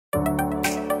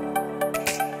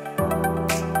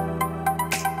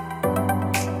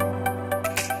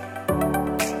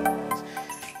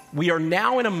We are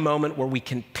now in a moment where we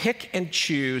can pick and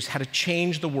choose how to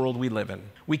change the world we live in.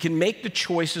 We can make the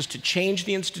choices to change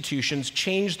the institutions,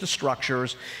 change the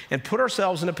structures, and put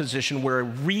ourselves in a position where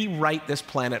we rewrite this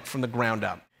planet from the ground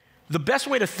up. The best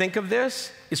way to think of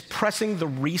this is pressing the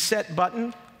reset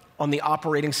button on the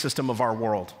operating system of our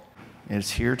world.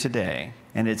 It's here today,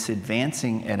 and it's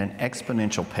advancing at an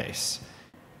exponential pace.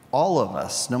 All of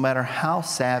us, no matter how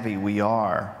savvy we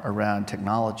are around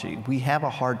technology, we have a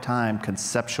hard time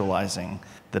conceptualizing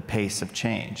the pace of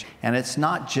change. And it's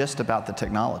not just about the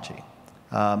technology.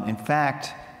 In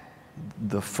fact,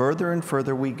 the further and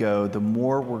further we go, the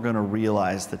more we're going to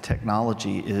realize that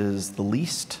technology is the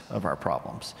least of our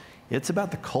problems. It's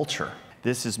about the culture.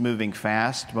 This is moving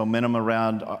fast. Momentum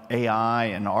around AI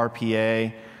and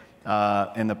RPA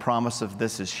and the promise of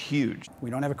this is huge. We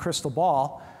don't have a crystal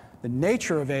ball. The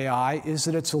nature of AI is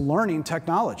that it's a learning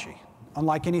technology,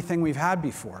 unlike anything we've had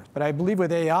before. But I believe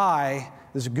with AI,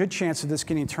 there's a good chance of this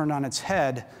getting turned on its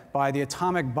head by the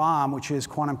atomic bomb, which is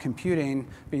quantum computing,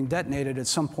 being detonated at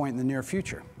some point in the near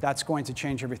future. That's going to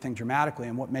change everything dramatically,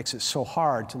 and what makes it so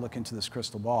hard to look into this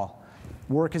crystal ball.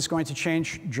 Work is going to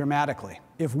change dramatically.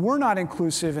 If we're not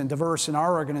inclusive and diverse in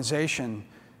our organization,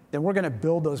 then we're going to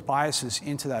build those biases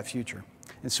into that future.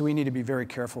 And so we need to be very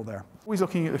careful there. Always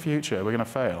looking at the future, we're going to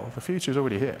fail. The future is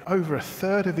already here. Over a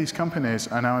third of these companies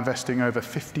are now investing over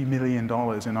 $50 million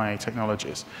in IA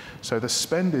technologies. So the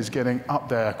spend is getting up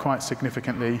there quite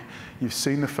significantly. You've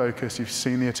seen the focus, you've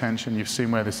seen the attention, you've seen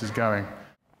where this is going.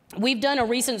 We've done a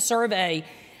recent survey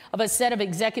of a set of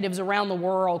executives around the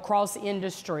world, across the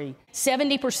industry.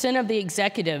 70% of the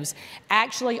executives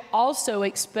actually also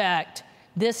expect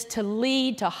this to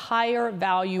lead to higher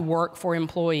value work for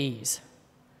employees.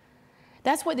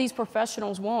 That's what these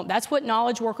professionals want. That's what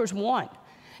knowledge workers want.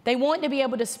 They want to be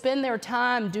able to spend their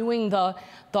time doing the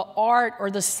art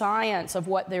or the science of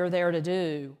what they're there to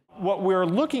do. What we're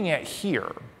looking at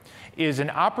here is an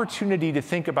opportunity to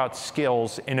think about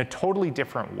skills in a totally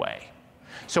different way.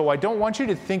 So I don't want you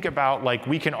to think about like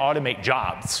we can automate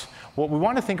jobs. What we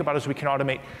want to think about is we can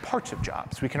automate parts of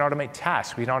jobs. We can automate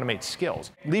tasks. We can automate skills.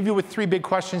 Leave you with 3 big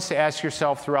questions to ask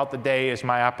yourself throughout the day. Is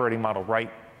my operating model right?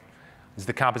 Is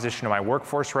the composition of my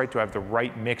workforce right? Do I have the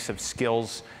right mix of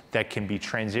skills that can be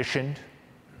transitioned?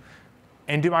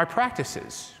 And do my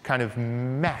practices kind of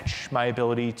match my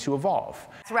ability to evolve?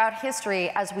 Throughout history,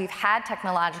 as we've had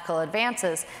technological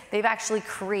advances, they've actually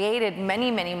created many,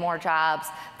 many more jobs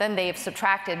than they've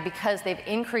subtracted because they've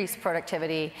increased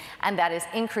productivity, and that has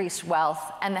increased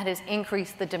wealth, and that has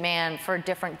increased the demand for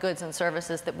different goods and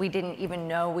services that we didn't even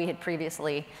know we had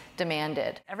previously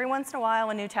demanded. Every once in a while,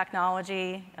 a new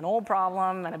technology, an old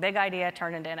problem, and a big idea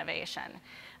turn into innovation.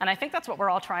 And I think that's what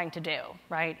we're all trying to do,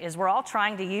 right? Is we're all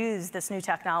trying to use this new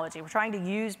technology. We're trying to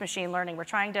use machine learning. We're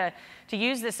trying to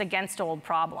use this against old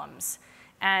problems.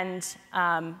 And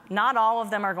not all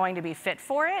of them are going to be fit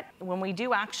for it. When we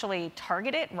do actually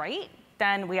target it right,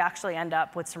 then we actually end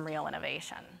up with some real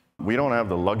innovation. We don't have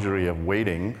the luxury of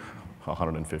waiting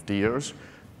 150 years,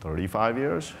 35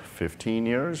 years, 15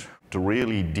 years to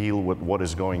really deal with what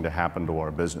is going to happen to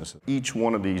our business. Each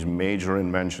one of these major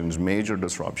inventions, major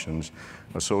disruptions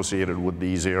associated with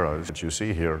these eras that you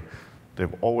see here,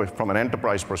 they've always, from an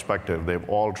enterprise perspective, they've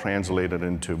all translated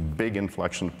into big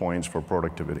inflection points for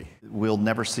productivity. We'll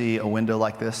never see a window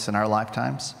like this in our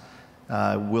lifetimes.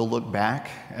 We'll look back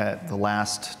at the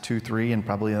last 2, 3, and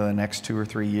probably the next 2 or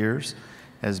 3 years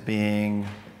as being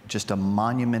just a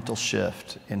monumental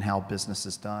shift in how business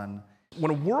is done. When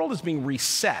a world is being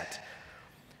reset,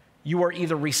 you are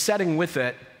either resetting with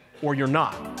it or you're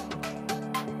not.